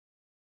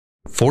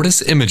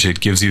Fortis ImageIt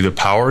gives you the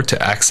power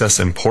to access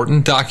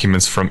important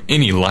documents from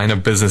any line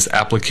of business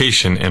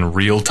application in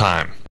real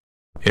time.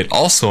 It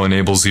also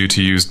enables you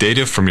to use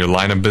data from your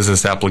line of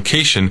business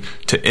application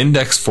to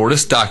index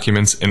Fortis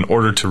documents in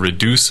order to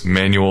reduce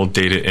manual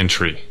data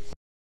entry.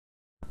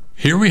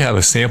 Here we have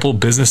a sample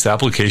business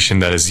application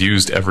that is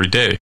used every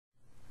day.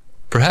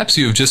 Perhaps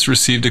you have just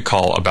received a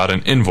call about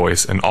an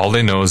invoice and all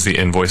they know is the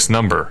invoice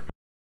number.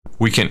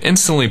 We can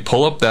instantly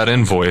pull up that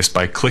invoice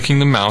by clicking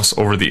the mouse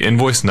over the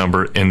invoice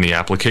number in the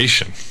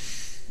application.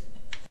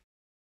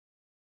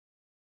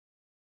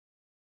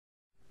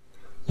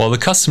 While the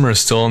customer is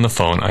still on the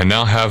phone, I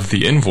now have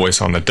the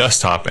invoice on the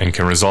desktop and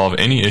can resolve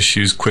any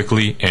issues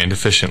quickly and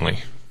efficiently.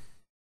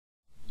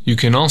 You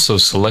can also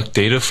select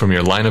data from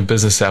your line of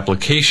business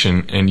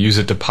application and use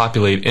it to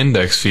populate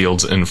index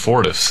fields in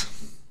Fortis.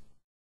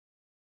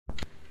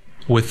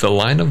 With the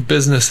line of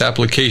business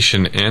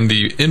application and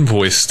the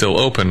invoice still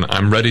open,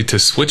 I'm ready to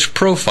switch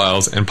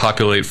profiles and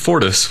populate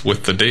Fortis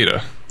with the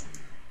data.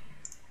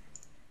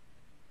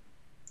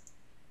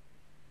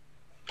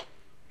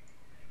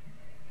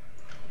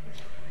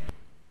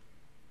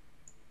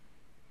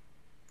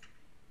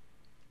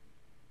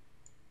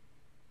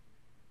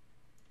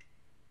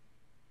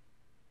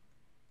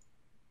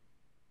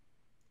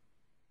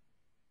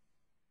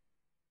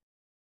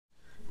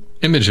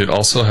 ImageIt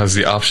also has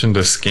the option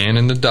to scan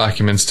in the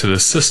documents to the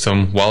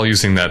system while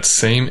using that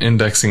same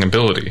indexing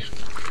ability.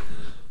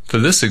 For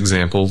this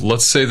example,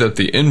 let's say that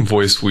the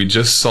invoice we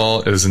just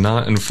saw is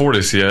not in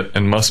Fortis yet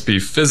and must be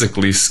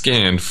physically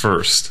scanned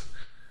first.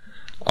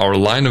 Our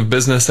line of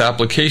business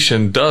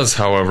application does,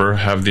 however,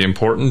 have the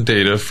important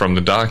data from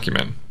the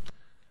document.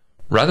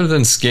 Rather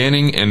than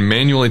scanning and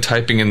manually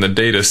typing in the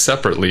data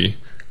separately,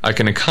 I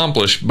can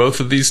accomplish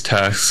both of these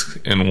tasks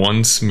in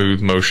one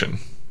smooth motion.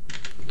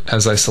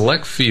 As I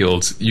select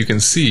fields, you can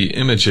see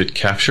ImageIt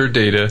capture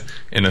data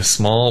in a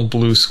small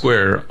blue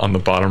square on the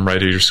bottom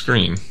right of your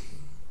screen.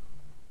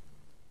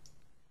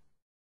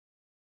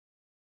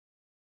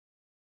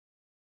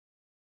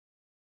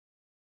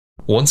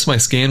 Once my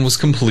scan was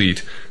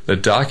complete, the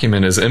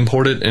document is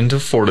imported into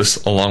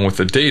Fortis along with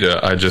the data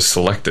I just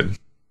selected.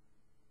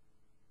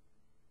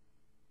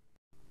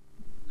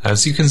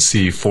 As you can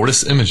see,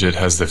 Fortis ImageIt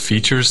has the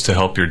features to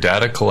help your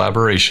data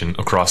collaboration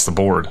across the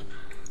board.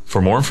 For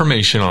more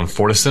information on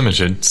Fortis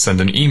ImageIt, send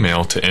an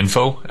email to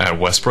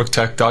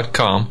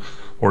info@westbrooktech.com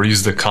or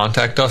use the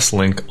Contact Us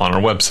link on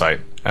our website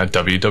at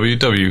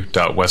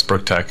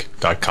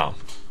www.westbrooktech.com.